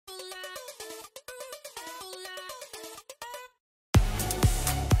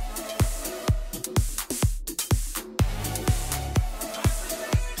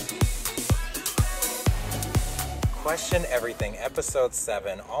Question Everything, episode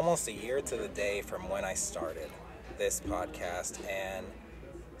 7, almost a year to the day from when I started this podcast, and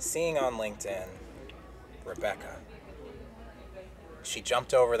seeing on LinkedIn, Rebekah. She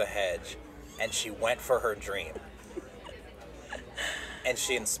jumped over the hedge, and she went for her dream. And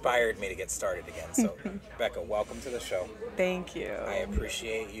she inspired me to get started again. So, Rebekah, welcome to the show. Thank you. I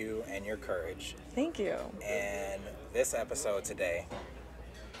appreciate you and your courage. Thank you. And this episode today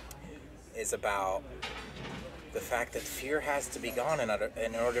is about the fact that fear has to be gone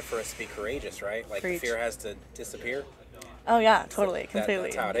in order for us to be courageous, right? Like, Preach. fear has to disappear. Oh yeah, totally, completely.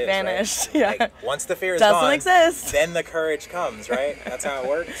 That's how it is, vanished. right? Yeah. Like, once the fear is Doesn't gone, exist. then the courage comes, right? That's how it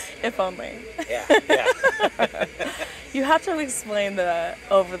works. If only. Yeah. You have to explain the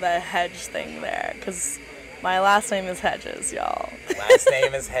over the hedge thing there, because my last name is Hedges, y'all. Last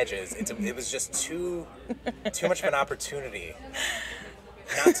name is Hedges. It was just too much of an opportunity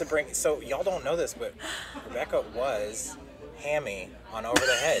not to bring. So y'all don't know this, but Rebekah was Hammy on Over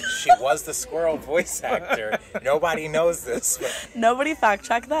the Hedge. She was the squirrel voice actor. Nobody knows this, but Nobody fact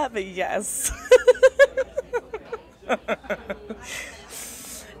check that, but yes.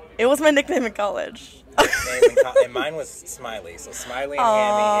 It was my nickname in college. and mine was Smiley. So Smiley and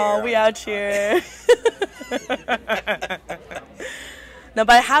Hammy here. We out here. No, but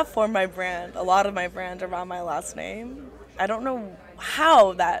I have formed my brand, a lot of my brand around my last name. I don't know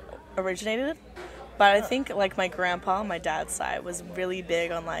how that originated, but I think like my grandpa on my dad's side was really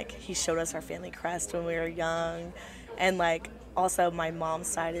big on like, he showed us our family crest when we were young, and like also my mom's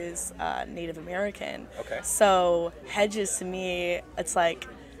side is Native American. Okay. So Hedges to me, it's like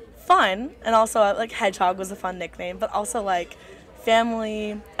fun, and also like Hedgehog was a fun nickname, but also like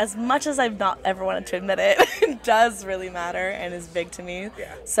family, as much as I've not ever wanted to admit it, it does really matter and is big to me.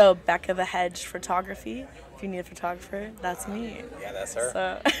 Yeah. So Becca the Hedge Photography, if you need a photographer, that's me. Yeah, that's her.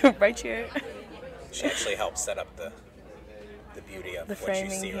 So right here. She actually helped set up the beauty of The what you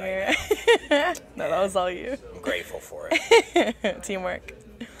framing see here. right now. No, that was all you. I'm grateful for it. Teamwork.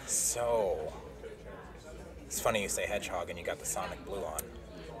 So, it's funny you say Hedgehog and you got the Sonic Blue on.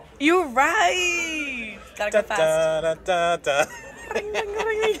 You're right. Gotta go fast. Da, da, da, da.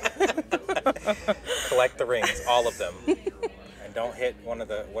 Collect the rings, all of them. And don't hit one of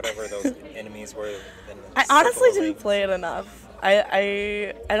the, whatever those enemies were. I honestly didn't play it enough.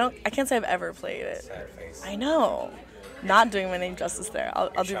 I can't say I've ever played it. Sad face. I know. Not doing my name justice there.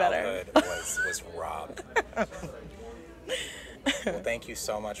 I'll do better. Childhood was robbed. Well, thank you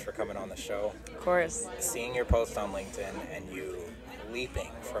so much for coming on the show. Of course. Seeing your post on LinkedIn and you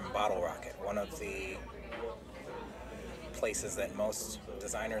leaping from Bottle Rocket, one of the places that most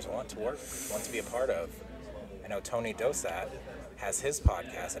designers want to work, want to be a part of. I know Tony Dosat has his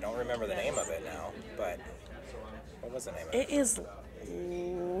podcast. I don't remember the name of it now, but what was the name of it? It is.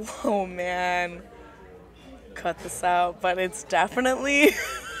 Oh man. Cut this out, but it's definitely.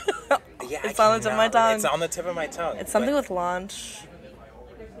 Yeah, It's on the tip of my tongue. It's on the tip of my tongue. It's something with launch.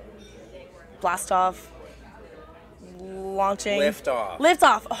 Blast off. Launching. Lift off. Lift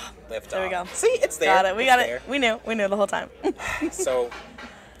off. Oh, Lift there off. we go. See, it's there. Got it. We It's got there. it. We knew the whole time. So,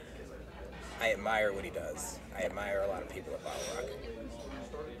 I admire what he does. I admire a lot of people at Bottle Rocket.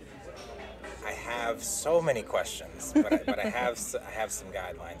 I have so many questions, but I have some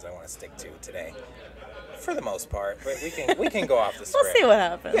guidelines I want to stick to today, for the most part. But we can go off the script. We'll see what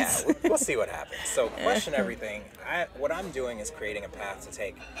happens. Yeah, we'll see what happens. So, question everything. What I'm doing is creating a path to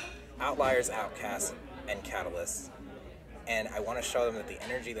take outliers, outcasts, and catalysts, and I want to show them that the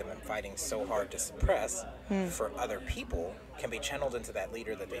energy they've been fighting so hard to suppress for other people can be channeled into that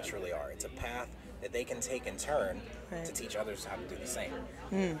leader that they truly are. It's a path that they can take in turn to teach others how to do the same.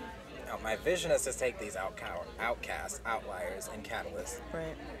 Now, my vision is to take these outcasts, outliers, and catalysts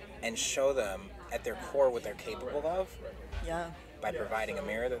Right. and show them at their core what they're capable of Yeah. by providing a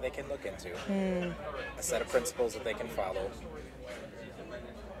mirror that they can look into, a set of principles that they can follow,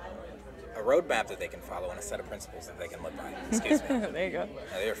 a roadmap that they can follow, and a set of principles that they can live by. Excuse me. There you go.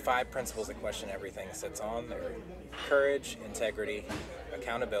 Now, there are 5 principles that Question Everything sits on. They're courage, integrity,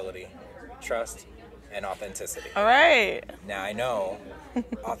 accountability, trust, and authenticity. All right. Now, I know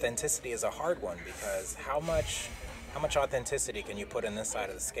authenticity is a hard one, because how much authenticity can you put in this side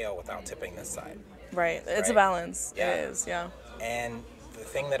of the scale without tipping this side? Right. It's a Right. balance. Yeah. It is. Yeah. And the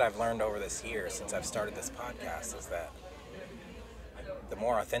thing that I've learned over this year since I've started this podcast is that the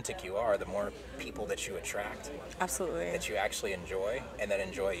more authentic you are, the more people that you attract, Absolutely. that you actually enjoy, and that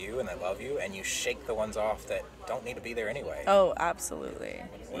enjoy you and that love you, and you shake the ones off that don't need to be there anyway. Oh, absolutely.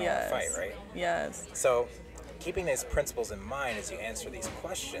 We don't Yes. wanna fight, right? Yes. So, keeping these principles in mind as you answer these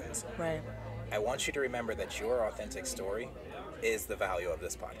questions, Right. I want you to remember that your authentic story is the value of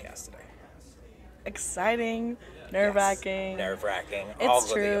this podcast today. exciting, nerve-wracking. Yes. Nerve-wracking. All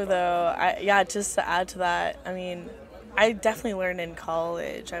It's true, though. Just to add to that, I mean, I definitely learned in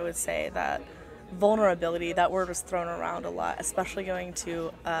college, I would say, that vulnerability, that word was thrown around a lot, especially going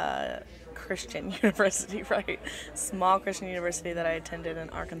to a Christian university, right? Small Christian university that I attended in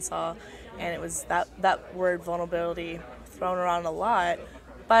Arkansas, and it was that word vulnerability thrown around a lot,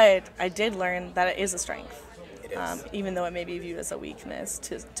 but I did learn that it is a strength. It is. Even though it may be viewed as a weakness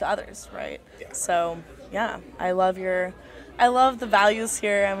to others, right? Yeah. So, yeah, I love the values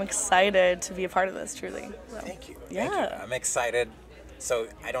here. I'm excited to be a part of this, truly. So, Thank you. yeah. Thank you. I'm excited. So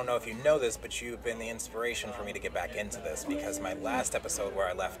I don't know if you know this, but you've been the inspiration for me to get back into this, because my last episode where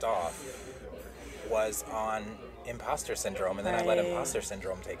I left off was on imposter syndrome, and then I let imposter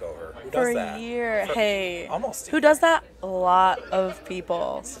syndrome take over. Who does that? For a year. Hey. Almost. Who does that? A lot of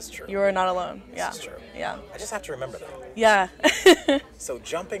people. This is true. You are not alone. Yeah. This is true. Yeah. I just have to remember that. Yeah. So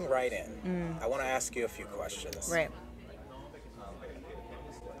jumping right in, I want to ask you a few questions. Right.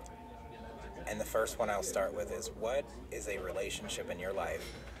 And the first one I'll start with is, what is a relationship in your life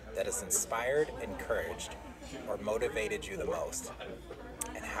that has inspired, encouraged, or motivated you the most?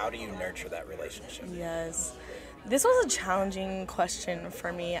 And how do you nurture that relationship? Yes. This was a challenging question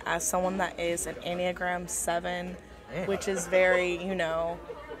for me as someone that is an Enneagram 7, which is very,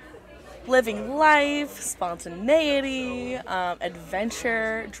 living life, spontaneity,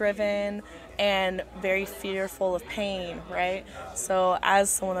 adventure driven, and very fearful of pain, right? So as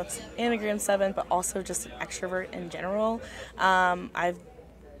someone that's Enneagram 7, but also just an extrovert in general, I've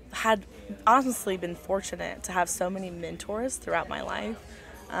had honestly been fortunate to have so many mentors throughout my life.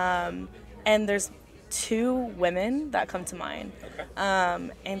 And there's 2 women that come to mind. Okay.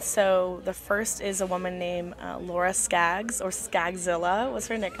 And so the first is a woman named Laura Skaggs, or Skagzilla was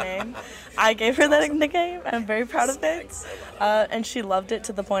her nickname. I gave her that nickname. I'm very proud of it. And she loved it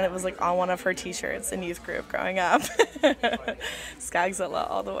to the point it was like on one of her t-shirts in youth group growing up. Skagzilla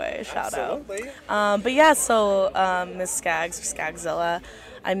all the way, shout Absolutely. out. But yeah, so Miss Skaggs, or Skagzilla,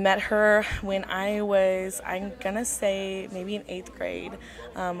 I met her when I was, I'm gonna say maybe in 8th grade.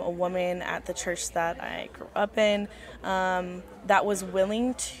 A woman at the church that I grew up in that was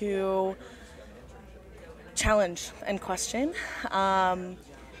willing to challenge and question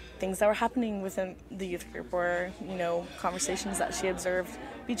things that were happening within the youth group, or conversations that she observed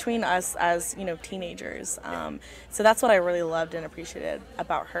between us as teenagers. So that's what I really loved and appreciated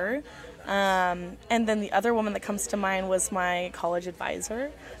about her. And then the other woman that comes to mind was my college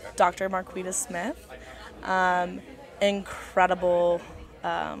advisor, Dr. Marquita Smith. Incredible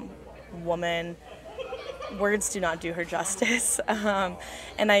woman. Words do not do her justice.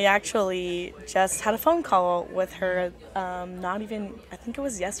 And I actually just had a phone call with her, I think it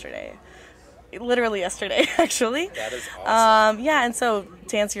was yesterday. Literally yesterday, actually. That is awesome. Yeah, and so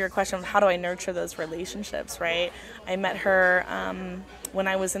to answer your question of how do I nurture those relationships, right? I met her when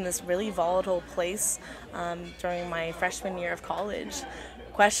I was in this really volatile place during my freshman year of college,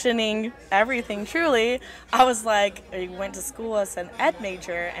 questioning everything, truly. I was like, I went to school as an ed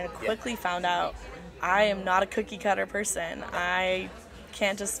major and quickly found out I am not a cookie cutter person. I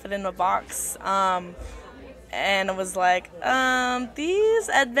can't just fit in a box. And I was like, these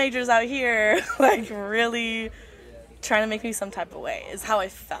ed majors out here, like, really trying to make me some type of way, is how I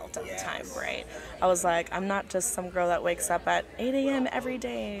felt at the time, right? I was like, I'm not just some girl that wakes up at 8 a.m. every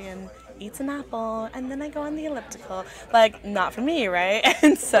day and eats an apple, and then I go on the elliptical. Like, not for me, right?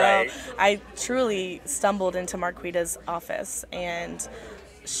 And so I truly stumbled into Marquita's office, and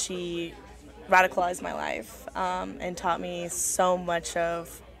she radicalized my life and taught me so much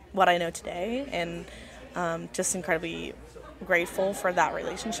of what I know today, and just incredibly grateful for that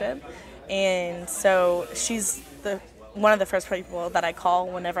relationship. And so she's one of the first people that I call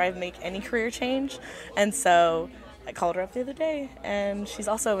whenever I make any career change. And so I called her up the other day, and she's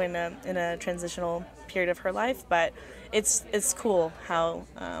also in a transitional period of her life. But it's cool how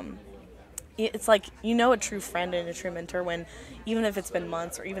it's like, a true friend and a true mentor when, even if it's been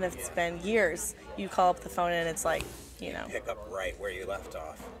months or even if it's been years, you call up the phone and it's like, pick up right where you left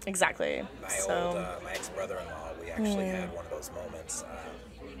off. Exactly. My ex-brother-in-law, we actually had one of those moments.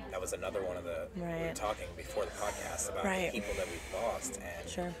 That was another one of we were talking before the podcast about the people that we've lost,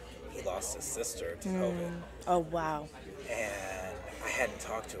 and he lost his sister to COVID. Oh, wow. And I hadn't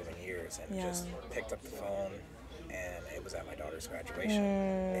talked to him in years, and just picked up the phone, and it was at my daughter's graduation,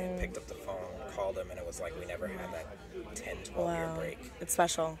 and picked up the phone, called him, and it was like we never had that 10, 12-year break. It's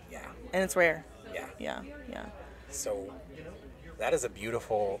special. Yeah. And it's rare. Yeah. Yeah. So that is a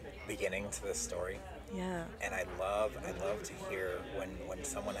beautiful beginning to this story. Yeah. And I love to hear when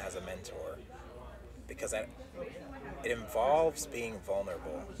someone has a mentor, because it involves being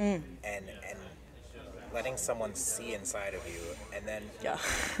vulnerable and letting someone see inside of you. And then Yeah.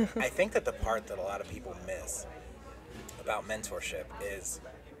 I think that the part that a lot of people miss about mentorship is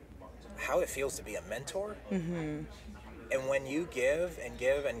how it feels to be a mentor. Mm-hmm. And when you give and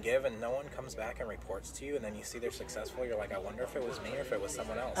give and give and no one comes back and reports to you, and then you see they're successful, you're like, I wonder if it was me or if it was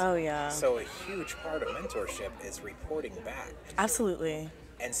someone else. Oh, yeah. So a huge part of mentorship is reporting back. Absolutely.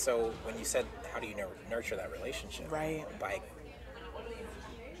 And so when you said, how do you nurture that relationship? Right. By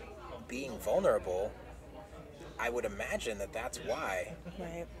being vulnerable, I would imagine that that's why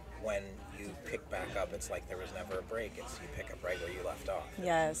Right. when you pick back up, it's like there was never a break. It's you pick up right where you left off.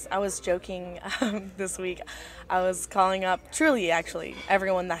 Yes, I was joking this week. I was calling up, truly, actually,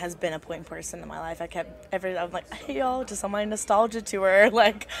 everyone that has been a point person in my life. I'm like, hey, y'all, just on my nostalgia tour,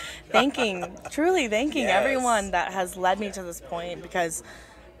 like, truly thanking Yes. everyone that has led me to this point, because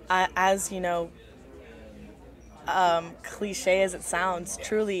as you know, cliche as it sounds,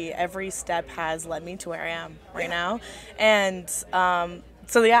 truly every step has led me to where I am right now. And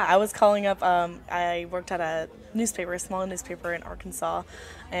so yeah, I was calling up, I worked at a small newspaper in Arkansas,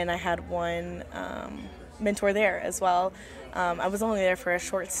 and I had one mentor there as well. I was only there for a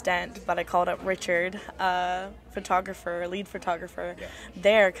short stint, but I called up Richard, lead photographer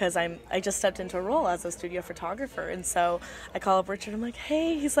there, because I just stepped into a role as a studio photographer. And so I call up Richard, I'm like,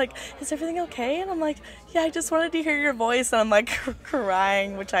 hey, he's like, is everything okay? And I'm like, yeah, I just wanted to hear your voice. And I'm like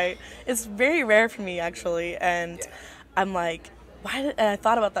crying, which it's very rare for me, actually. And I'm like, and I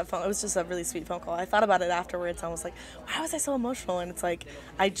thought about that phone. It was just a really sweet phone call. I thought about it afterwards. I was like, why was I so emotional? And it's like,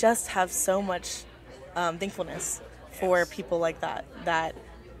 I just have so much thankfulness for people like that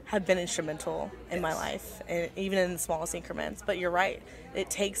have been instrumental in my life, and even in the smallest increments. But you're right, it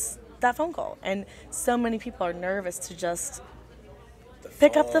takes that phone call, and so many people are nervous to just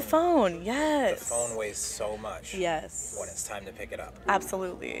pick up the phone. Yes, The phone weighs so much. Yes, When it's time to pick it up.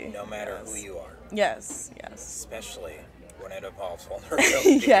 absolutely. No matter who you are. Yes. Especially when it involves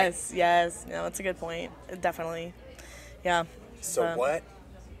vulnerability. Yes. No, it's a good point. Definitely. Yeah. So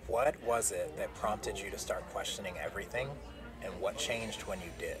what was it that prompted you to start questioning everything, and what changed when you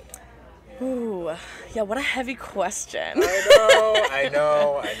did? Ooh, yeah, what a heavy question. I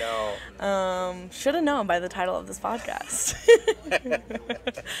know. Should have known by the title of this podcast.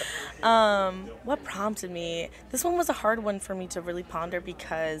 What prompted me? This one was a hard one for me to really ponder,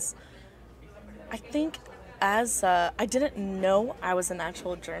 because I think I didn't know I was an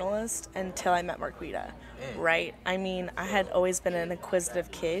actual journalist until I met Marquita, right? I mean, I had always been an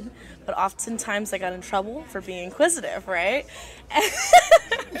inquisitive kid, but oftentimes I got in trouble for being inquisitive, right?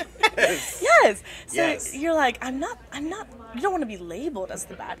 Yes. So you're like, I'm not, you don't want to be labeled as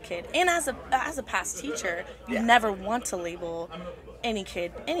the bad kid. And as a past teacher, you never want to label any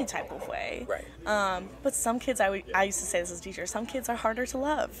kid any type of way. Right. But some kids, I used to say this as a teacher, some kids are harder to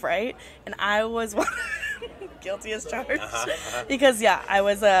love, right? And I was one guilty as charged. Because I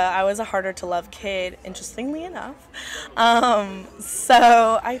was a harder to love kid, interestingly enough.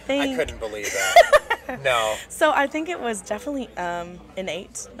 So I think I couldn't believe that. No. So I think it was definitely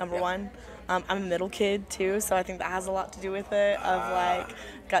innate, number one. I'm a middle kid too, so I think that has a lot to do with it. Of like,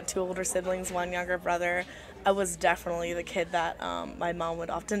 got 2 older siblings, 1 younger brother. I was definitely the kid that my mom would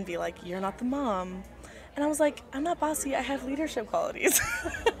often be like, "You're not the mom," and I was like, "I'm not bossy. I have leadership qualities."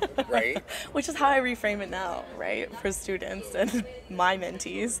 Right. Which is how I reframe it now, right, for students and my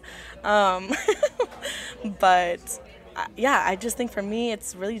mentees. But I just think for me,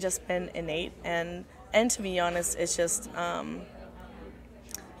 it's really just been innate, and to be honest, it's just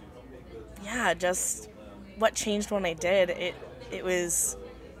just what changed when I did it was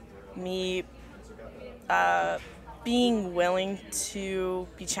me being willing to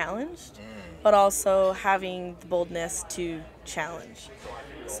be challenged, but also having the boldness to challenge.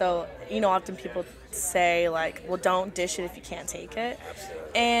 So, often people say like, well, don't dish it if you can't take it.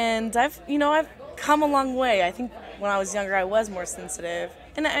 Absolutely. And I've come a long way. I think when I was younger, I was more sensitive,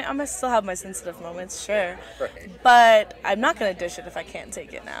 and I still have my sensitive moments, sure. Right. But I'm not going to dish it if I can't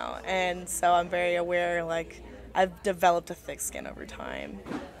take it now. And so I'm very aware, like, I've developed a thick skin over time.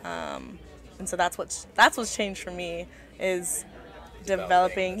 And so that's what's changed for me, is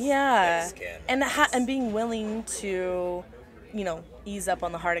developing thick skin. And being willing to, ease up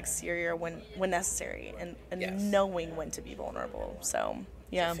on the hard exterior when necessary, and knowing when to be vulnerable. So,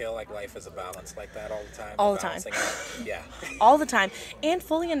 yeah. Do you feel like life is a balance like that all the time? All the time. Yeah. All the time. And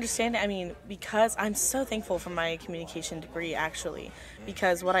fully understand, because I'm so thankful for my communication degree, actually,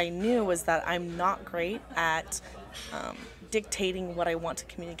 because what I knew was that I'm not great at dictating what I want to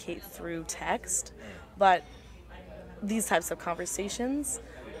communicate through text, but these types of conversations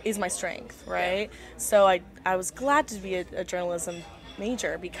is my strength, right? So I was glad to be a journalism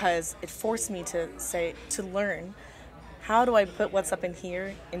major because it forced me to learn, how do I put what's up in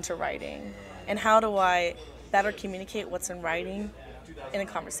here into writing? And how do I better communicate what's in writing in a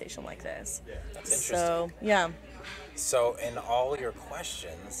conversation like this? That's interesting. So, yeah. So in all your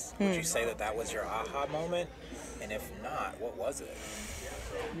questions, would you say that that was your aha moment? And if not, what was it?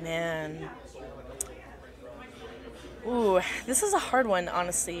 Man. Ooh, this is a hard one,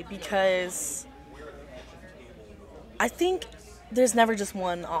 honestly, because I think there's never just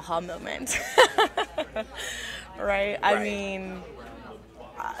one aha moment. Right? I mean,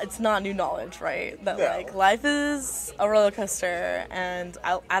 it's not new knowledge, right? That, like, life is a roller coaster. And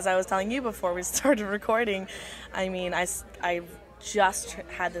as I was telling you before we started recording, I mean, I just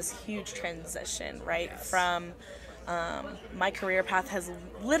had this huge transition, right? From my career path has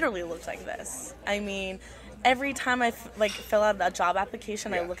literally looked like this. I mean, every time I fill out a job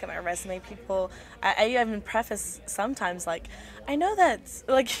application, I look at my resume, I even preface sometimes, like, I know that,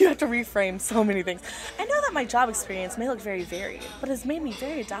 like, you have to reframe so many things. I know that my job experience may look very varied, but it's made me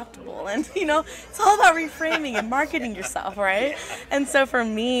very adaptable. And, you know, it's all about reframing and marketing yourself, right? And so for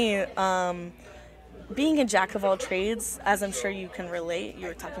me, being a jack of all trades, as I'm sure you can relate, you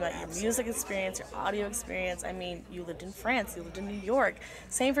were talking about your music experience, your audio experience. I mean, you lived in France, you lived in New York.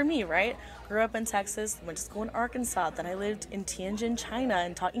 Same for me, right? Grew up in Texas, went to school in Arkansas, then I lived in Tianjin, China,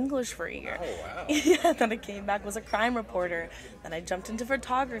 and taught English for a year. Oh, wow. Yeah, then I came back, was a crime reporter. Then I jumped into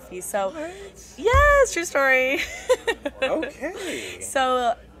photography. So, yes, true story. Okay.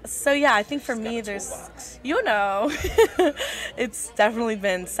 So yeah, I think for me toolbox. You know, it's definitely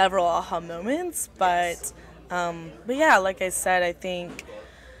been several aha moments, but yeah, like I said, I think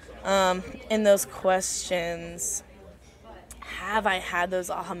in those questions, have I had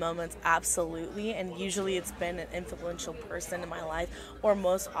those aha moments? Absolutely, and usually it's been an influential person in my life, or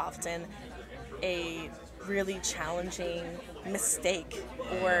most often a really challenging mistake,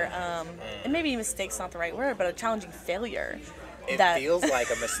 or and maybe mistake's not the right word, but a challenging failure. It feels like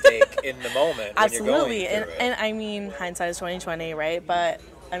a mistake in the moment. Absolutely, when you're going through and I mean, hindsight is 20/20, right? But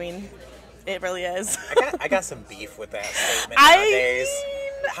I mean, it really is. I got some beef with that statement nowadays.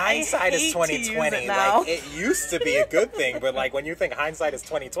 Hindsight is 20/20. Like, it used to be a good thing, but like when you think hindsight is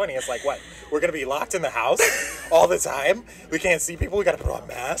 20/20, it's like, what? We're gonna be locked in the house all the time. We can't see people. We gotta put on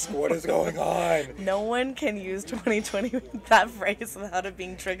masks. What is going on? No one can use 20/20 with that phrase without it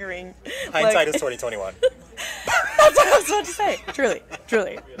being triggering. Hindsight is 20/21. That's what I was about to say.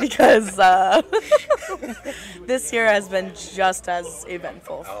 Truly, because this year has been just as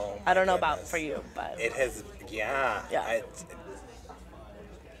eventful. Oh, I don't know goodness. about for you, but it has. Yeah.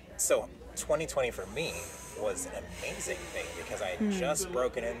 So 2020 for me was an amazing thing because I had just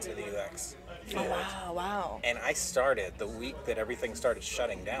broken into the UX field. Oh, wow. And I started the week that everything started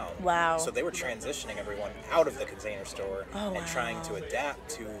shutting down. Wow. So they were transitioning everyone out of the Container Store and trying to adapt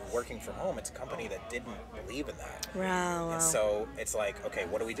to working from home. It's a company that didn't believe in that. Wow. And so it's like, okay,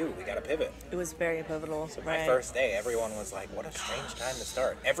 what do? We got to pivot. It was very pivotal. So my first day, everyone was like, what a strange time to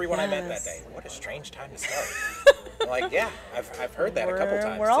start. Everyone I met that day, what a strange time to start. I'm like, yeah, I've heard that a couple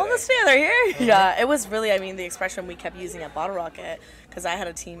times. We're all this together here. Mm-hmm. Yeah, it was really, I mean, the expression we kept using at Bottle Rocket, because I had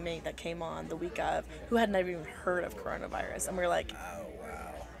a teammate that came on the week of who had never even heard of coronavirus. And we were like, oh,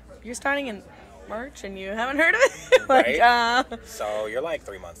 wow. You're starting in March and you haven't heard of it? Like, right? So you're like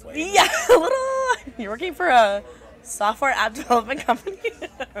 3 months late. Yeah, a little. You're working for a software app development company. He's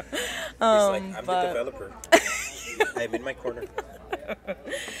like, I'm the developer. I'm in my corner.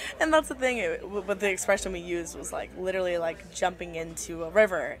 And that's the thing, what the expression we used was like literally like jumping into a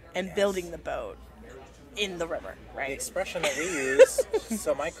river and building the boat in the river, right? The expression that we use,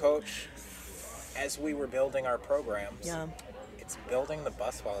 so my coach, as we were building our programs, it's building the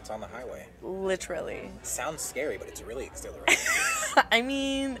bus while it's on the highway. Literally. Sounds scary, but it's really exhilarating. I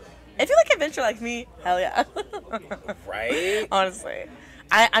mean, if you like adventure like me, hell yeah. Right? Honestly.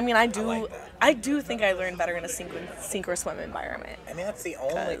 I mean, I like do think I learned better in a sink or swim environment. I mean, that's the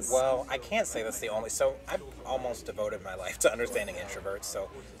only, well, I can't say that's the only, so I've almost devoted my life to understanding introverts, so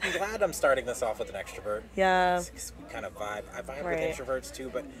I'm glad I'm starting this off with an extrovert. Yeah. We kind of vibe. I vibe with introverts too,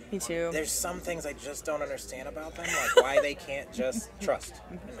 but me too. There's some things I just don't understand about them, like why they can't just trust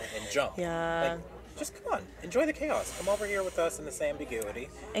and jump. Yeah. Like, just come on, enjoy the chaos. Come over here with us in this ambiguity.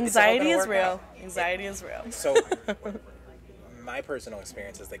 Anxiety is real. Anxiety is real. So, my personal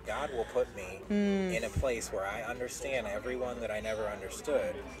experience is that God will put me in a place where I understand everyone that I never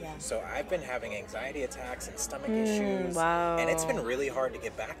understood. Yeah. So I've been having anxiety attacks and stomach issues. Wow. And it's been really hard to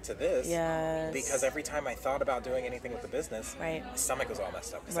get back to this. Yes. Because every time I thought about doing anything with the business, Right. my stomach was all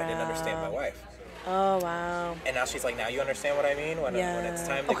messed up because I didn't understand my wife. Oh, wow. And now she's like, now you understand what I mean? When it's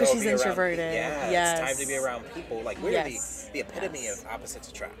time to go she's be around introverted. it's time to be around people. Like, we're the epitome Yes. of opposites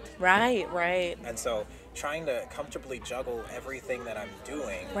attract. Right. And so trying to comfortably juggle everything that I'm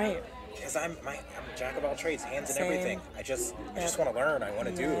doing. Right. Because I'm a jack of all trades, hands in Same. everything. I just want to learn. I want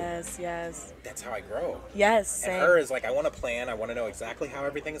to do. Yes. That's how I grow. Yes, same. And her is like, I want to plan. I want to know exactly how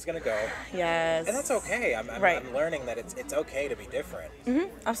everything is going to go. Yes. And that's okay. I'm learning that it's okay to be different.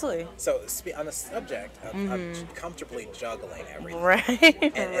 Absolutely. So on the subject of comfortably juggling everything.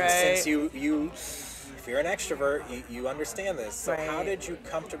 Right. And since you if you're an extrovert, you understand this. So Right. how did you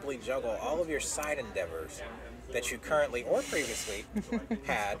comfortably juggle all of your side endeavors that you currently or previously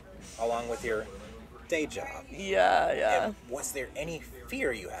had along with your day job? Yeah. And was there any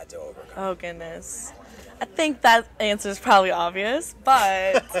fear you had to overcome? Oh, goodness. I think that answer is probably obvious,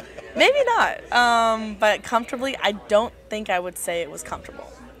 but maybe not. But comfortably, I don't think I would say it was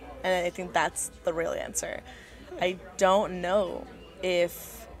comfortable. And I think that's the real answer. I don't know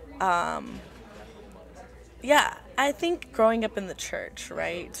if, I think growing up in the church,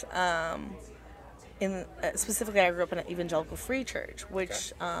 right? Specifically, I grew up in an evangelical free church,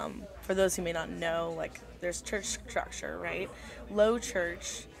 which, for those who may not know, like, there's church structure, right? Low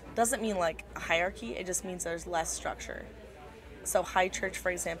church doesn't mean like a hierarchy, it just means there's less structure. So high church, for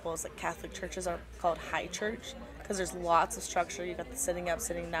example, is like Catholic churches are called high church because there's lots of structure. You got the sitting up,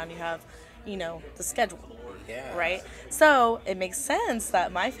 sitting down, you have, the schedule. Yeah. Right? So it makes sense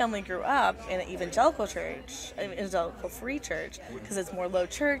that my family grew up in an evangelical church, an evangelical free church, because it's more low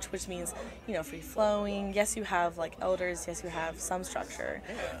church, which means, free flowing. Yes, you have like elders. Yes, you have some structure.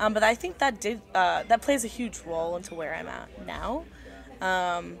 But I think that plays a huge role into where I'm at now.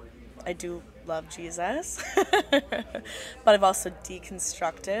 I do love Jesus, but I've also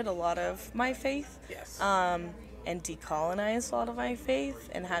deconstructed a lot of my faith. Yes. And decolonized a lot of my faith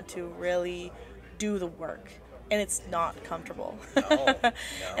and had to really do the work, and it's not comfortable. No.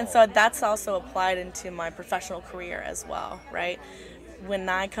 And so that's also applied into my professional career as well, right? When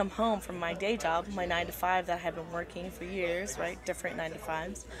I come home from my day job, my 9 to 5 that I have been working for years, right? Different 9 to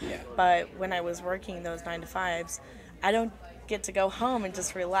 5s. Yeah. But when I was working those 9 to 5s, I don't get to go home and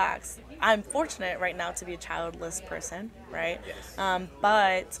just relax. I'm fortunate right now to be a childless person, right? Yes.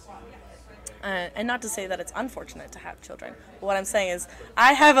 And not to say that it's unfortunate to have children. But what I'm saying is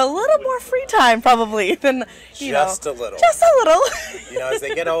I have a little more free time probably than, Just a little. Just a little. As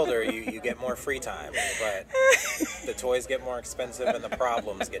they get older, you get more free time. But the toys get more expensive and the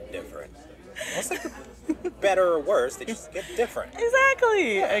problems get different. It's like better or worse, they just get different.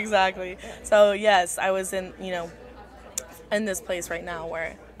 Exactly. So yes, I was in this place right now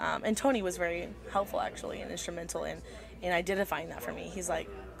where, and Tony was very helpful actually and instrumental in identifying that for me. He's like,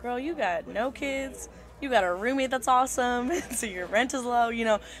 girl, you got no kids, you got a roommate that's awesome, so your rent is low,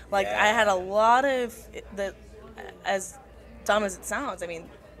 I had a lot of, as dumb as it sounds,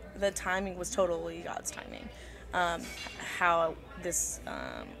 the timing was totally God's timing, how this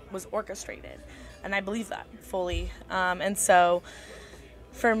was orchestrated, and I believe that fully, and so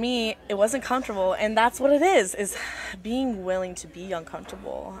for me, it wasn't comfortable, and that's what it is being willing to be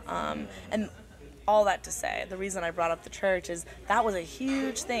uncomfortable, and all that to say, the reason I brought up the church is that was a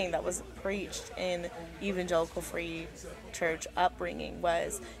huge thing that was preached in evangelical free church upbringing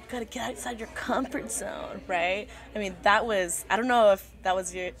was you got to get outside your comfort zone, right? That was, I don't know if that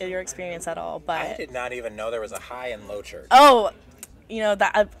was your experience at all, but I did not even know there was a high and low church. Oh,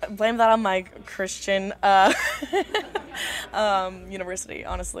 that I blame that on my Christian university,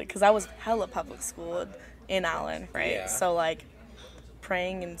 honestly, because I was hella public schooled in Allen, right? Yeah. So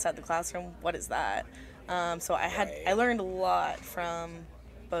praying inside the classroom, what is that? So I learned a lot from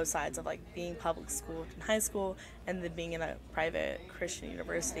both sides of being public schooled in high school and then being in a private Christian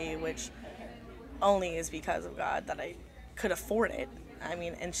university, which only is because of God that I could afford it.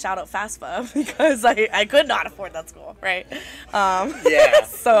 And shout out FAFSA because I could not afford that school, right?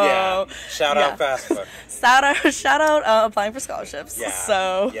 So shout out FAFSA. Shout out applying for scholarships. Yeah.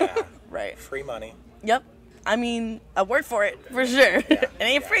 So right. Free money. Yep. I work for it for sure. It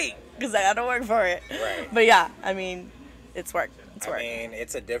ain't free because I had to work for it. Right. But it's work. It's work.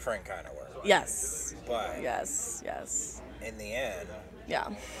 It's a different kind of work. Yes. But yes. In the end,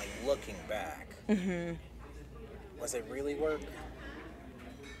 looking back, was it really work?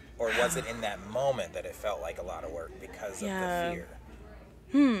 Or was it in that moment that it felt like a lot of work because of the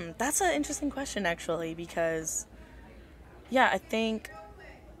fear? That's an interesting question actually, because yeah, I think,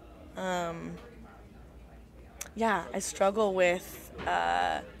 I struggle with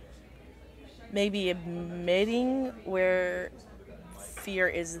maybe admitting where fear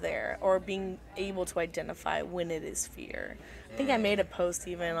is there, or being able to identify when it is fear. I think I made a post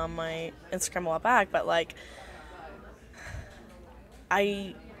even on my Instagram a while back, but like,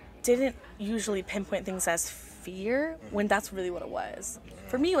 I didn't usually pinpoint things as fear when that's really what it was.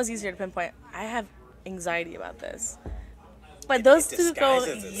 For me, it was easier to pinpoint, I have anxiety about this. But those two go,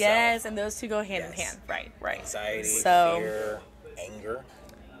 yes, and those two go hand in hand. Right. Anxiety, so, fear, anger.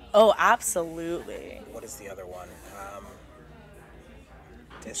 Oh, absolutely. What is the other one?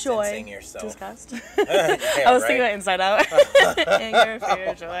 Joy. Yourself. Disgust. Yeah, I was thinking about Inside Out. Anger,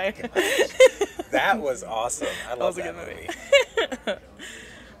 fear, joy. That was awesome. I love that movie.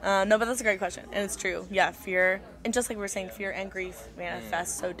 No, but that's a great question, and it's true. Yeah, fear, and just like we were saying, fear and grief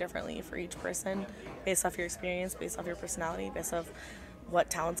manifest so differently for each person, based off your experience, based off your personality, based off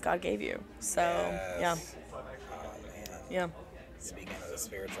what talents God gave you. So, Yes. Oh, man. yeah. Speaking of the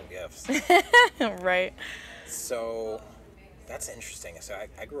spiritual gifts. Right. So, that's interesting. So,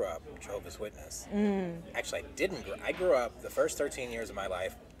 I grew up Jehovah's Witness. Actually, I grew up, the first 13 years of my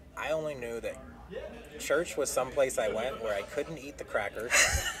life, I only knew that church was someplace I went where I couldn't eat the crackers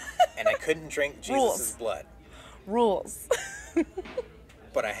and I couldn't drink Jesus' blood. Rules.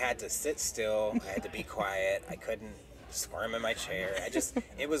 But I had to sit still. I had to be quiet. I couldn't squirm in my chair.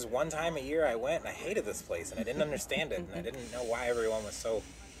 It was one time a year I went, and I hated this place, and I didn't understand it, and I didn't know why everyone was so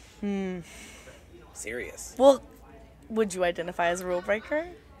serious. Well, would you identify as a rule breaker?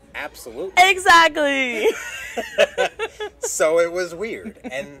 Absolutely. Exactly. So it was weird.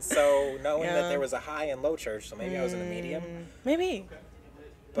 And so knowing that there was a high and low church, so maybe I was in the medium. Maybe.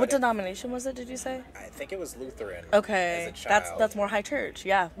 What denomination was it, did you say? I think it was Lutheran. Okay. As a child. That's more high church,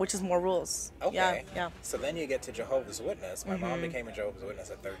 yeah, which is more rules. Okay. Yeah. So then you get to Jehovah's Witness. My mom became a Jehovah's Witness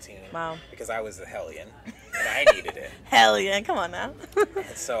at 13. Wow. Because I was a hellion, and I needed it. Hell yeah, come on now. And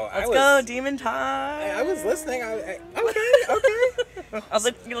so Let's go, demon time. I was listening. Okay. I was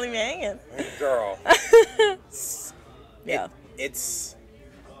like, you leave me hanging. Girl. Yeah. It's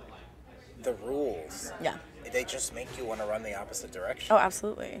the rules. Yeah. They just make you want to run the opposite direction. Oh,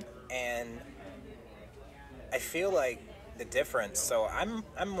 absolutely. And I feel like the difference, so I'm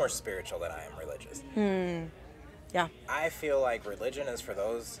more spiritual than I am religious. Yeah. I feel like religion is for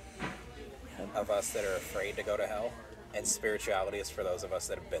those of us that are afraid to go to hell, and spirituality is for those of us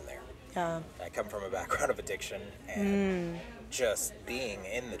that have been there. Yeah. I come from a background of addiction and just being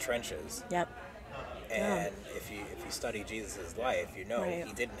in the trenches. Yep. And if you study Jesus' life, you know Right.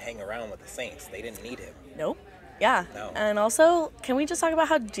 he didn't hang around with the saints. They didn't need him. Nope. Yeah. No. And also, can we just talk about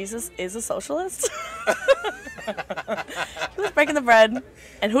how Jesus is a socialist? He was breaking the bread.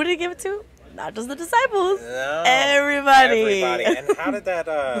 And who did he give it to? Not just the disciples. No. Everybody. And how did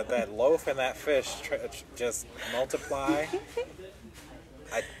that loaf and that fish just multiply?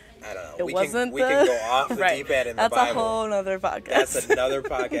 I don't know. We can go off the deep end in the Bible. That's a whole nother podcast. That's another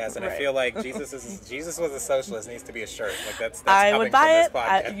podcast, and Right. I feel like Jesus was a socialist. Needs to be a shirt. Like that's I coming would buy from it. this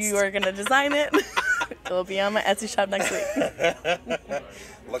podcast. You are gonna design it. It will be on my Etsy shop next week.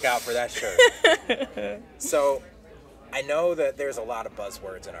 Look out for that shirt. So, I know that there's a lot of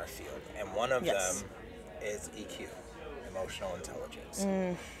buzzwords in our field, and one of them is EQ, emotional intelligence.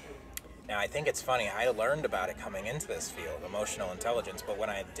 Now, I think it's funny, I learned about it coming into this field, emotional intelligence, but when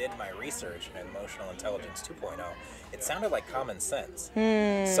I did my research in emotional intelligence 2.0, it sounded like common sense.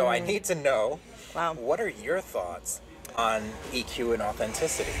 So I need to know, what are your thoughts on EQ and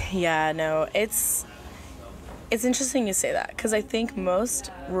authenticity? Yeah, no, it's interesting you say that, because I think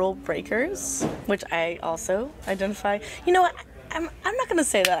most rule breakers, which I also identify, you know what, I'm not going to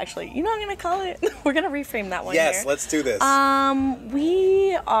say that actually. You know what I'm going to call it? We're going to reframe that one Yes, here. let's do this.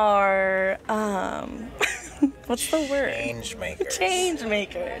 We are, what's the word? Change makers. Change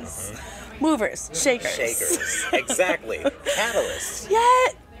makers. Movers. Shakers. Shakers. Exactly. Catalysts.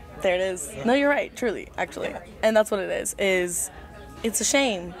 Yeah. There it is. No, you're right. Truly, actually. And that's what it is it's a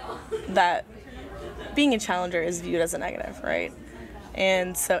shame that being a challenger is viewed as a negative, right?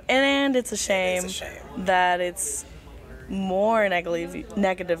 And so, and it's a shame, that it's more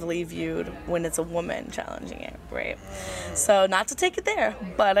negatively viewed when it's a woman challenging it, right? So not to take it there,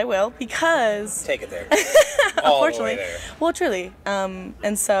 but I will, because take it there. Unfortunately, there. Well, truly.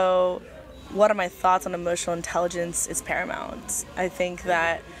 And so, what are my thoughts on emotional intelligence is paramount. I think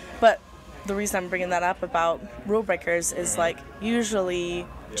that, but the reason I'm bringing that up about rule breakers is like usually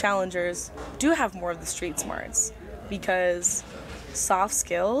challengers do have more of the street smarts, because soft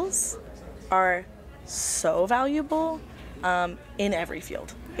skills are so valuable in every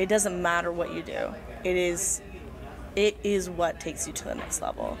field. It doesn't matter what you do. It is it is what takes you to the next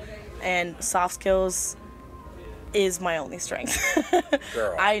level. And soft skills is my only strength.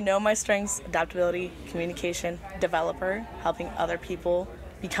 Girl. I know my strengths: adaptability, communication, developer, helping other people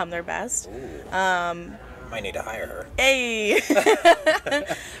become their best. Might need to hire her. Hey!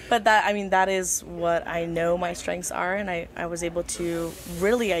 But that is what I know my strengths are, and I was able to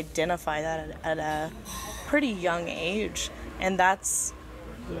really identify that at a pretty young age. And that's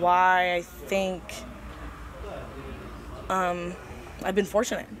why I think I've been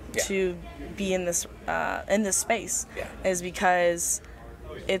fortunate to be in this space, is because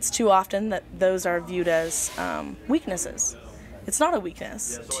it's too often that those are viewed as weaknesses. It's not a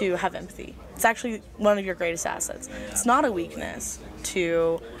weakness to have empathy. It's actually one of your greatest assets. It's not a weakness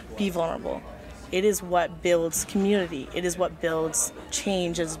to be vulnerable. It is what builds community. It is what builds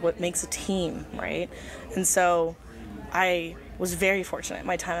change. It is what makes a team, right? And so I was very fortunate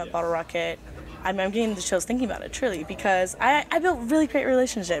my time at Bottle Rocket. I'm getting the chills thinking about it, truly, because I built really great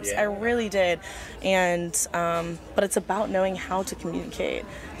relationships. I really did. And but it's about knowing how to communicate.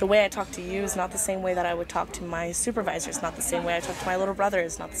 The way I talk to you is not the same way that I would talk to my supervisor. It's not the same way I talk to my little brother.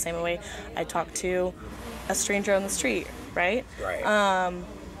 It's not the same way I talk to a stranger on the street, right? Right.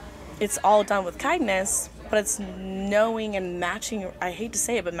 It's all done with kindness, but it's knowing and matching, I hate to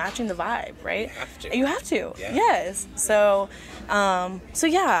say it, but matching the vibe, right? You have to. Yeah. Yes. So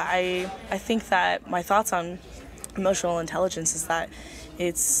yeah, I think that my thoughts on emotional intelligence is that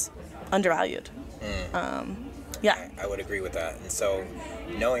it's undervalued. Yeah. I would agree with that. And so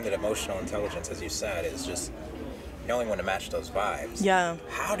knowing that emotional intelligence, as you said, is just knowing when to match those vibes. Yeah.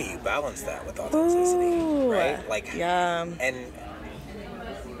 How do you balance that with authenticity? Ooh. Right? Like, yeah. And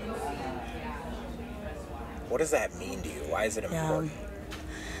what does that mean to you? Why is it important?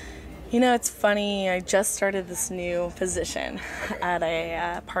 You know, it's funny. I just started this new position at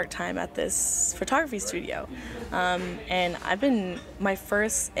a part-time at this photography studio. And I've been my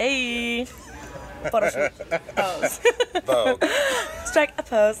first photo shoot. Pose. Vogue. Strike a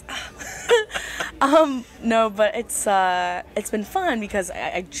pose. No, but it's been fun because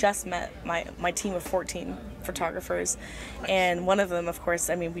I just met my team of 14 photographers, and one of them, of course,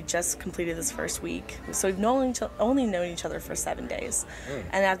 we just completed this first week, so we've only known each other for 7 days.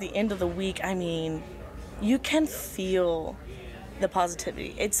 And at the end of the week, you can feel the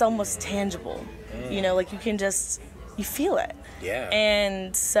positivity. It's almost tangible. You know, like you feel it. Yeah.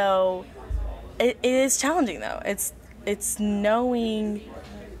 And so it is challenging, though. It's knowing.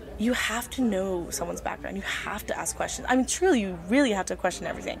 You have to know someone's background. You have to ask questions. Truly, you really have to question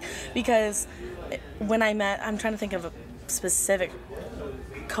everything. Because when I'm trying to think of a specific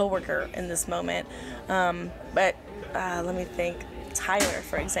coworker in this moment. But let me think. Tyler,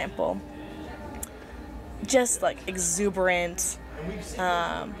 for example. Just like exuberant.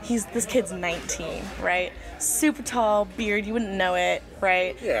 This kid's 19, right? Super tall, beard, you wouldn't know it,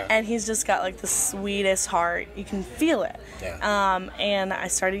 right? Yeah. And he's just got like the sweetest heart. You can feel it. Yeah. And I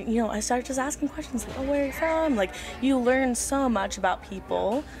started just asking questions like, where are you from? Like, you learn so much about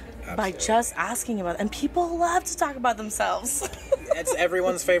people by just asking about it. And people love to talk about themselves. It's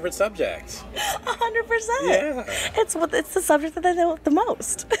everyone's favorite subject. 100%. Yeah. It's the subject that I know the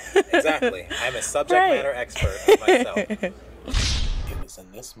most. Exactly. I'm a subject matter expert myself. It was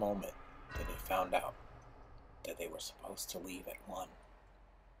in this moment that they found out that they were supposed to leave at 1.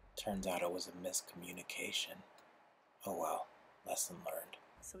 Turns out it was a miscommunication. Oh well, lesson learned.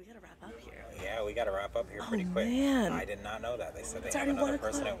 So we gotta wrap up here. Yeah, we gotta wrap up here pretty quick. Man. I did not know that. They said they have another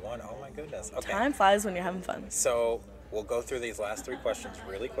person at 1. Oh my goodness. Okay. Time flies when you're having fun. So we'll go through these last 3 questions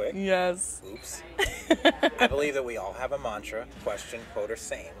really quick. Yes. Oops. I believe that we all have a mantra, question, quote, or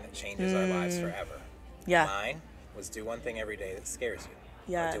saying that changes our lives forever. Yeah. Mine was do one thing every day that scares you.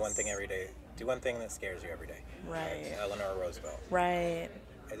 Yes. Or do one thing that scares you every day. Right. Eleanor Roosevelt. Right.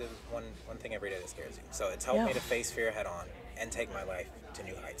 I did one thing every day that scares you. So it's helped me to face fear head on and take my life to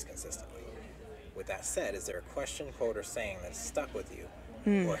new heights consistently. With that said, is there a question, quote, or saying that's stuck with you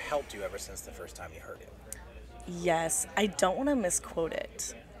or helped you ever since the first time you heard it? Yes. I don't want to misquote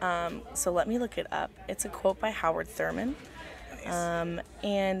it. So let me look it up. It's a quote by Howard Thurman. Nice.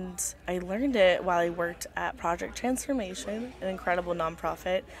 And I learned it while I worked at Project Transformation, an incredible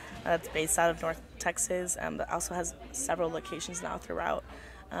nonprofit that's based out of North Texas, that also has several locations now throughout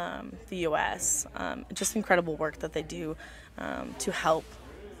the U.S. Just incredible work that they do to help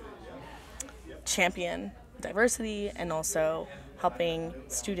champion diversity and also helping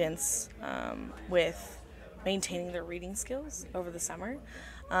students with maintaining their reading skills over the summer.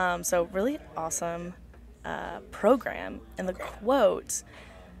 So really awesome program. And the quote,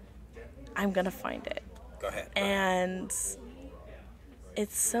 I'm going to find it. Go ahead. And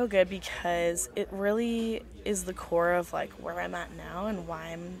It's so good because it really is the core of like where I'm at now and why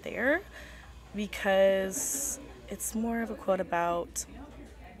I'm there, because it's more of a quote about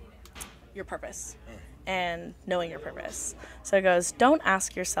your purpose and knowing your purpose. So it goes, don't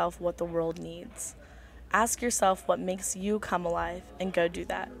ask yourself what the world needs. Ask yourself what makes you come alive and go do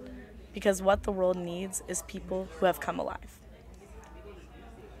that. Because what the world needs is people who have come alive.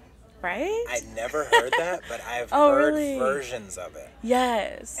 Right? I never heard that, but I've Oh, heard really? versions of it.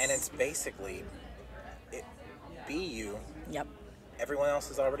 Yes. And it's basically, be you. Yep, Everyone else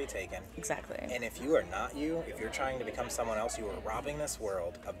is already taken. exactly. And if you are not you, if you're trying to become someone else, you are robbing this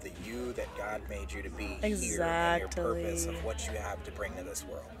world of the you that God made you to be here and your purpose of what you have to bring to this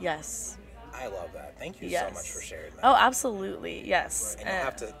world. Yes. I love that. Thank you Yes. so much for sharing that. Oh, absolutely. Yes. And you'll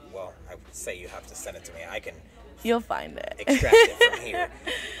have to, well, I would say you have to send it to me. I can You'll find it. extract it from here.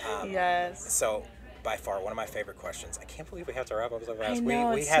 Yes. So, by far, one of my favorite questions. I can't believe we have to wrap up so fast. I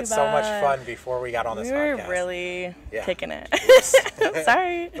know, we it's had too so much bad. fun before we got on this We were podcast. really Yeah. kicking it.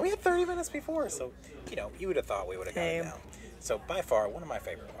 Sorry. And we had 30 minutes before, so, you would have thought we would have got it Same. down. So, by far, one of my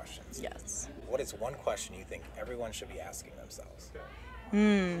favorite questions. Yes. What is one question you think everyone should be asking themselves?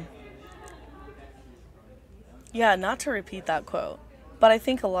 Yeah, not to repeat that quote, but I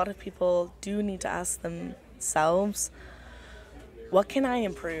think a lot of people do need to ask themselves, what can I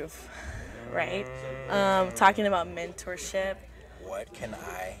improve? Right? Talking about mentorship. What can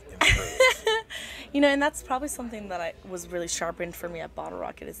I improve? And that's probably something that I was really sharpened for me at Bottle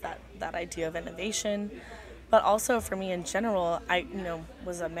Rocket, is that idea of innovation. But also for me in general, I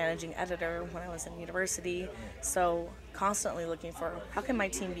was a managing editor when I was in university, so constantly looking for, how can my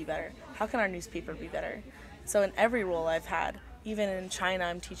team be better? How can our newspaper be better? So in every role I've had, even in China,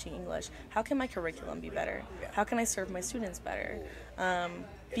 I'm teaching English. How can my curriculum be better? How can I serve my students better?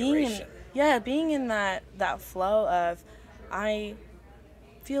 Being in that flow of, I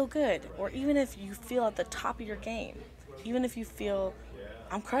feel good, or even if you feel at the top of your game, even if you feel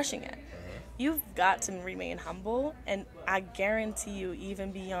I'm crushing it, you've got to remain humble. And I guarantee you,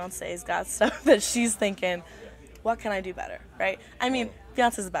 even Beyonce's got stuff that she's thinking, what can I do better, right? I mean,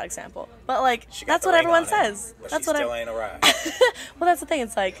 Beyonce's a bad example, but like, that's what everyone says. But she still ain't arrived. Well, that's the thing.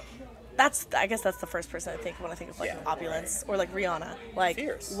 It's like, I guess that's the first person I think when I think of like opulence, or like Rihanna. Like,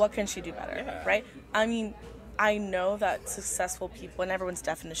 Fierce. what can she do better, right? I mean, I know that successful people, and everyone's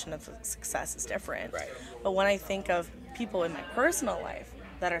definition of success is different. Right. But when I think of people in my personal life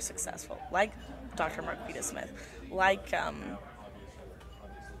that are successful, like Dr. Mark Smith, like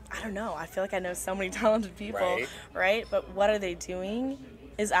I don't know. I feel like I know so many talented people, right? But what are they doing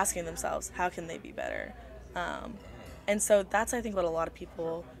is asking themselves, how can they be better? And so that's, I think, what a lot of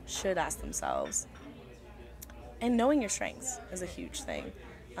people should ask themselves. And knowing your strengths is a huge thing.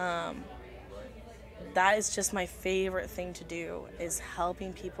 That is just my favorite thing to do, is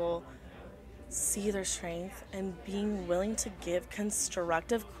helping people see their strength and being willing to give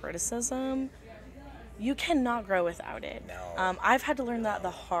constructive criticism. You cannot grow without it. No. I've had to learn that the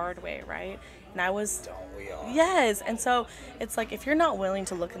hard way, right? And I was... Don't we all? Yes. And so it's like, if you're not willing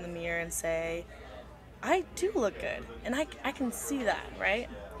to look in the mirror and say, I do look good, and I can see that, right?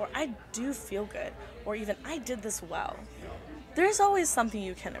 Or I do feel good, or even I did this well. There's always something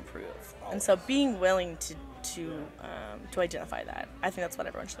you can improve. And so being willing to identify that, I think that's what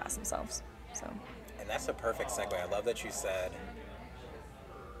everyone should ask themselves. So. And that's a perfect segue. I love that you said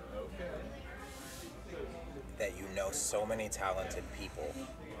that you know so many talented people,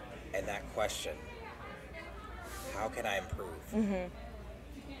 and that question, how can I improve? Mm-hmm.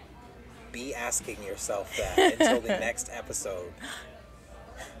 Be asking yourself that until the next episode.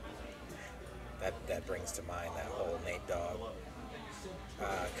 That brings to mind that whole Nate Dogg.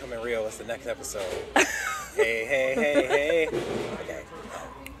 Come in real, what's the next episode? Hey. Okay.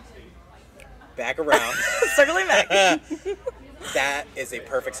 Back around. Circling back. That is a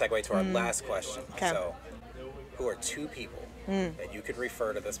perfect segue to our last question. Okay. So, who are two people that you could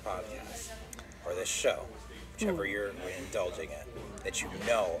refer to this podcast or this show, whichever you're indulging in, that you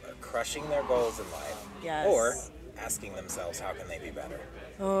know are crushing their goals in life, Yes. or asking themselves how can they be better?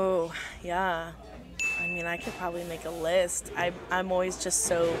 Oh, yeah. I mean, I could probably make a list. I'm always just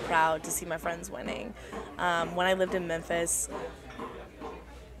so proud to see my friends winning. When I lived in Memphis,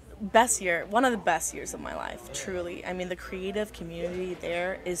 one of the best years of my life, truly. I mean, the creative community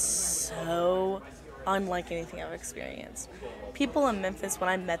there is so unlike anything I've experienced. People in Memphis, when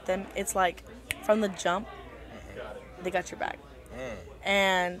I met them, it's like from the jump, they got your back.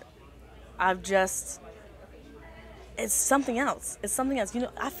 And it's something else. It's something else.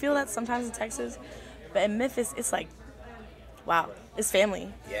 I feel that sometimes in Texas, but in Memphis, it's like, wow, it's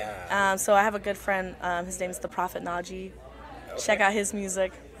family. Yeah. So I have a good friend. His name is the Prophet Najee. Check out his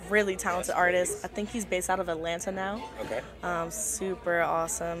music. Really talented artist. I think he's based out of Atlanta now. Okay. Super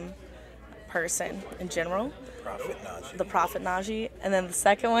awesome person in general. The Prophet Najee. And then the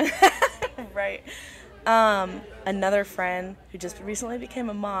second one, right. Another friend who just recently became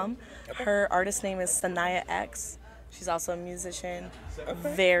a mom. Okay. Her artist name is Sanaya X. She's also a musician. Okay.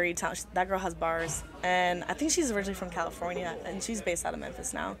 Very talented. That girl has bars. And I think she's originally from California, and she's based out of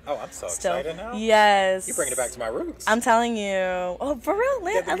Memphis now. Oh, I'm so excited now. Yes. You're bringing it back to my roots. I'm telling you. Oh, for real?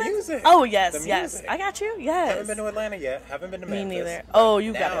 Yeah, the music. Oh, yes, The yes. music. I got you. Yes. Haven't been to Atlanta yet. Haven't been to Memphis. Me neither. Oh,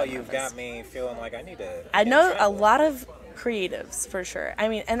 you've got Now it. you've got me feeling like I need to. I know a travel. lot of creatives for sure. I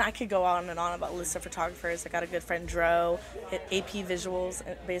mean, and I could go on and on about lists of photographers. I got a good friend, Dro, at AP Visuals,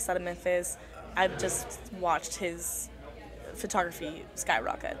 based out of Memphis. I've just watched his photography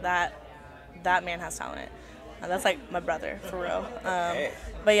skyrocket. That man has talent. That's like my brother, for real. Okay.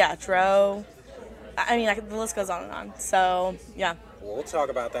 But yeah, Dro. I mean, the list goes on and on. So yeah. We'll talk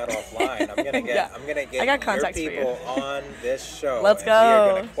about that offline. I'm gonna get Yeah. I'm gonna get I got your contacts for you. people on this show. Let's and We are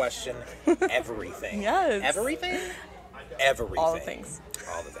go. gonna question everything. Yes. Everything. Everything. All the things.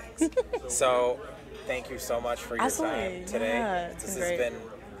 All the things. So, thank you so much for your Absolutely. time today. Yeah, it's This been has great. been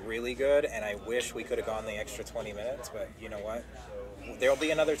really good, and I wish we could have gone the extra 20 minutes, but you know what? There'll be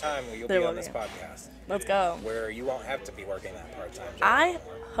another time where you'll There be will on this be. podcast Let's go. where you won't have to be working that part-time job. I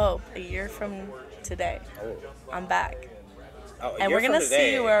hope a year from today, Oh. I'm back. Oh, a And year we're going to from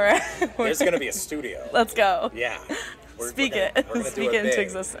today, see where we're at. there's going to be a studio. Let's go. Yeah. Speak we're it. gonna- we're gonna do Speak it into big.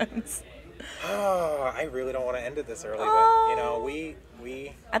 existence. Oh, I really don't want to end it this early, but you know, we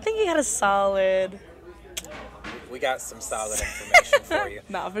I think you had a solid. got some solid information for you.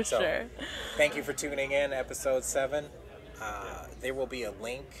 No, for So, sure. Thank you for tuning in, episode 7. There will be a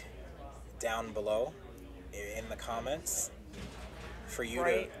link down below in the comments for you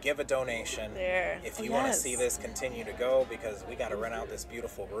Right. to give a donation There. if Oh, you want to yes. see this continue to go, because we got to rent out this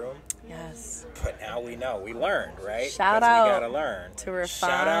beautiful room. Yes. But now we know. We learned, right? Shout 'Cause out we got to learn. to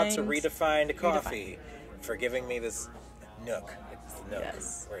Shout out to Redefined- Redefined Coffee for giving me this nook. It's the nook.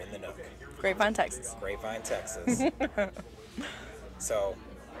 Yes. We're in the nook. Grapevine, Texas. Grapevine, Texas. So,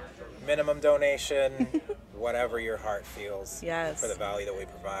 minimum donation, whatever your heart feels Yes. for the value that we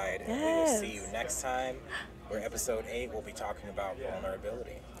provide. And we will see you Yes. next time, where episode 8 will be talking about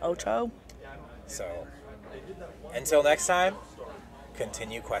vulnerability. Ocho. So, until next time,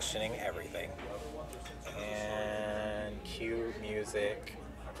 continue questioning everything. And cue music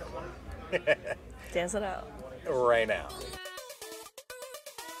Dance it out. right now.